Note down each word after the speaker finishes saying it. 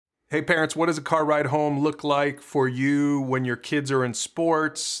Hey parents, what does a car ride home look like for you when your kids are in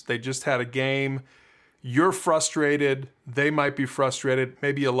sports? They just had a game. You're frustrated. They might be frustrated.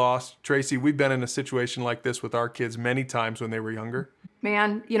 Maybe you lost. Tracy, we've been in a situation like this with our kids many times when they were younger.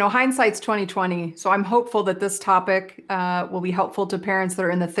 Man, hindsight's 2020. So I'm hopeful that this topic will be helpful to parents that are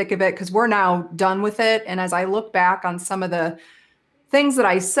in the thick of it because we're now done with it. And as I look back on some of the things that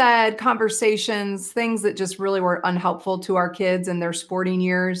I said, conversations, things that just really were unhelpful to our kids in their sporting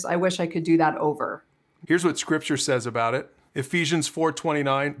years, I wish I could do that over. Here's what scripture says about it. Ephesians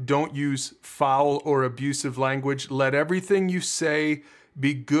 4:29, don't use foul or abusive language. Let everything you say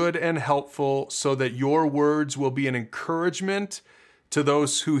be good and helpful so that your words will be an encouragement to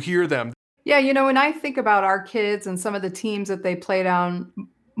those who hear them. Yeah, when I think about our kids and some of the teams that they played on,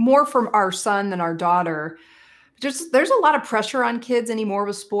 more from our son than our daughter, just there's a lot of pressure on kids anymore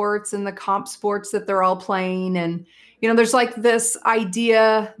with sports and the comp sports that they're all playing. And, there's like this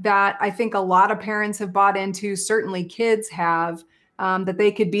idea that I think a lot of parents have bought into, certainly kids have, that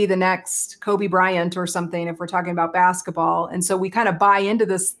they could be the next Kobe Bryant or something if we're talking about basketball. And so we kind of buy into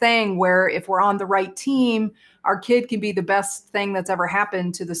this thing where if we're on the right team, our kid can be the best thing that's ever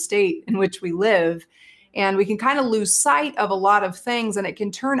happened to the state in which we live. And we can kind of lose sight of a lot of things, and it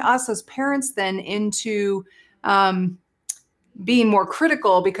can turn us as parents then into being more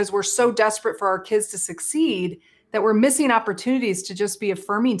critical because we're so desperate for our kids to succeed that we're missing opportunities to just be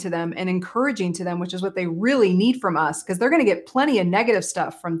affirming to them and encouraging to them, which is what they really need from us, because they're going to get plenty of negative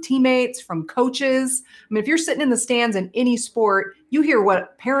stuff from teammates, from coaches. I mean, if you're sitting in the stands in any sport, you hear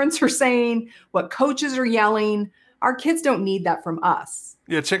what parents are saying, what coaches are yelling. Our kids don't need that from us.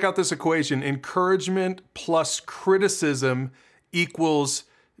 Yeah, check out this equation. Encouragement plus criticism equals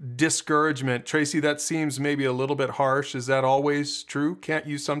discouragement. Tracy, that seems maybe a little bit harsh. Is that always true? Can't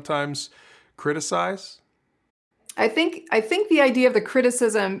you sometimes criticize? I think the idea of the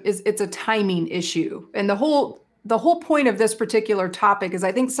criticism is it's a timing issue. And the whole point of this particular topic is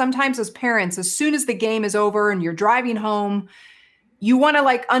I think sometimes as parents, as soon as the game is over and you're driving home, you want to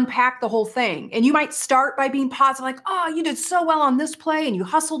like unpack the whole thing. And you might start by being positive, like, oh, you did so well on this play and you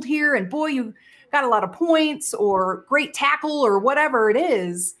hustled here and boy, you got a lot of points or great tackle or whatever it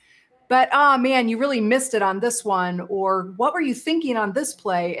is. But oh man, you really missed it on this one, or what were you thinking on this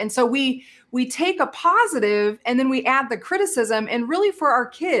play? And so we take a positive and then we add the criticism. And really for our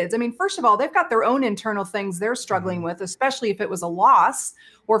kids, I mean, first of all, they've got their own internal things they're struggling with, especially if it was a loss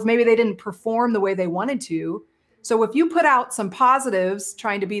or if maybe they didn't perform the way they wanted to. So if you put out some positives,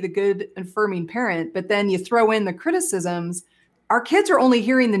 trying to be the good, affirming parent, but then you throw in the criticisms, our kids are only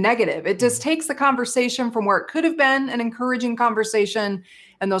hearing the negative. It just takes the conversation from where it could have been an encouraging conversation,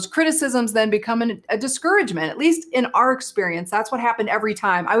 and those criticisms then become a discouragement, at least in our experience. That's what happened every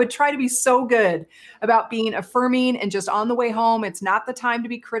time. I would try to be so good about being affirming and just on the way home, it's not the time to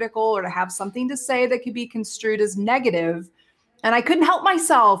be critical or to have something to say that could be construed as negative. And I couldn't help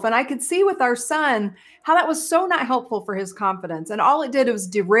myself. And I could see with our son how that was so not helpful for his confidence. And all it did was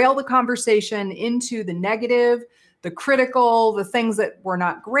derail the conversation into the negative, the critical, the things that were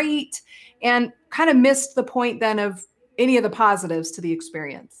not great, and kind of missed the point then of any of the positives to the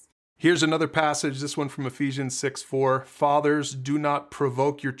experience. Here's another passage, this one from Ephesians 6:4. Fathers, do not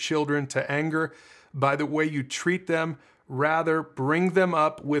provoke your children to anger by the way you treat them. Rather, bring them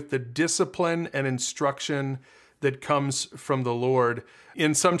up with the discipline and instruction that comes from the Lord.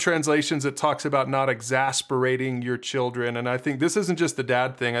 In some translations, it talks about not exasperating your children. And I think this isn't just the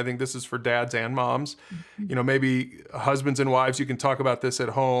dad thing. I think this is for dads and moms. Maybe husbands and wives, you can talk about this at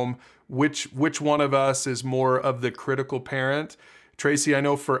home. Which one of us is more of the critical parent? Tracy, I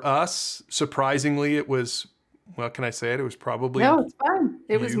know for us, surprisingly, it was, well, can I say it? It was probably No, it's fine.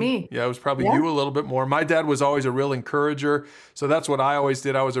 It was you. me. Yeah, it was probably Yeah. you a little bit more. My dad was always a real encourager. So that's what I always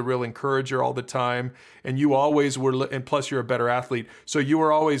did. I was a real encourager all the time. And you always were, and plus you're a better athlete. So you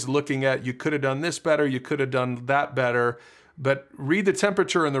were always looking at, you could have done this better, you could have done that better. But read the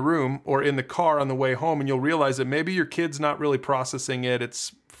temperature in the room or in the car on the way home, and you'll realize that maybe your kid's not really processing it.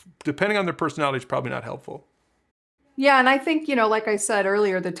 It's, depending on their personality, it's probably not helpful. Yeah. And I think, like I said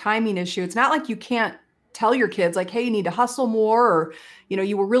earlier, the timing issue, it's not like you can't tell your kids like, hey, you need to hustle more, or,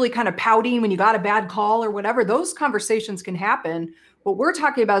 you were really kind of pouting when you got a bad call or whatever. Those conversations can happen. What we're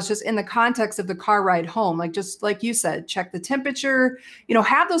talking about is just in the context of the car ride home, like just like you said, check the temperature,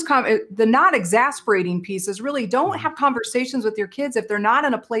 have those, the not exasperating pieces. Really don't have conversations with your kids if they're not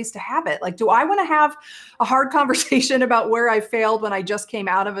in a place to have it. Like, do I want to have a hard conversation about where I failed when I just came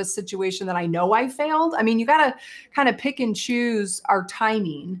out of a situation that I know I failed? I mean, you got to kind of pick and choose our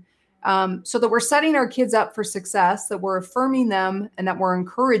timing. so that we're setting our kids up for success, that we're affirming them and that we're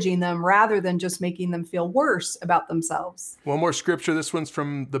encouraging them rather than just making them feel worse about themselves. One more scripture. This one's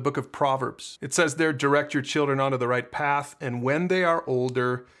from the book of Proverbs. It says there, direct your children onto the right path, and when they are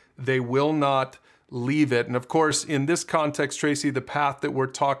older, they will not leave it. And of course, in this context, Tracy, the path that we're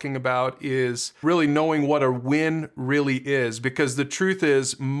talking about is really knowing what a win really is. Because the truth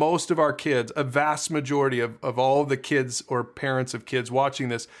is, most of our kids, a vast majority of all the kids or parents of kids watching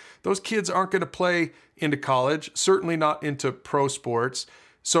this, those kids aren't going to play into college, certainly not into pro sports.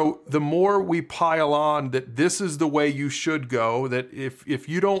 So the more we pile on that this is the way you should go, that if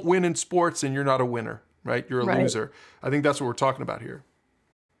you don't win in sports, then you're not a winner, right? You're a loser. I think that's what we're talking about here.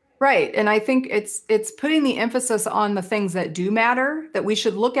 Right. And I think it's putting the emphasis on the things that do matter, that we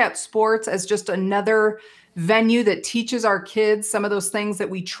should look at sports as just another venue that teaches our kids some of those things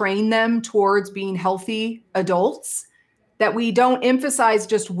that we train them towards being healthy adults, that we don't emphasize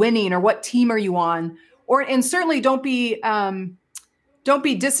just winning or what team are you on, and certainly don't be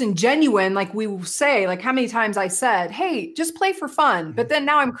disingenuine. Like we say, like how many times I said, hey, just play for fun. But then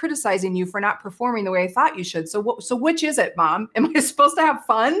now I'm criticizing you for not performing the way I thought you should. So which is it, Mom? Am I supposed to have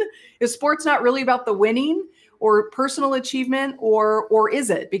fun? Is sports not really about the winning or personal achievement, or is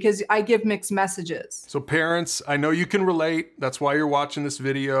it? Because I give mixed messages. So parents, I know you can relate. That's why you're watching this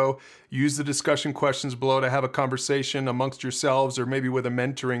video. Use the discussion questions below to have a conversation amongst yourselves or maybe with a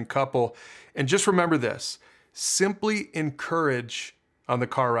mentoring couple. And just remember this, simply encourage on the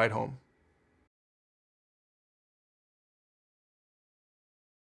car ride home.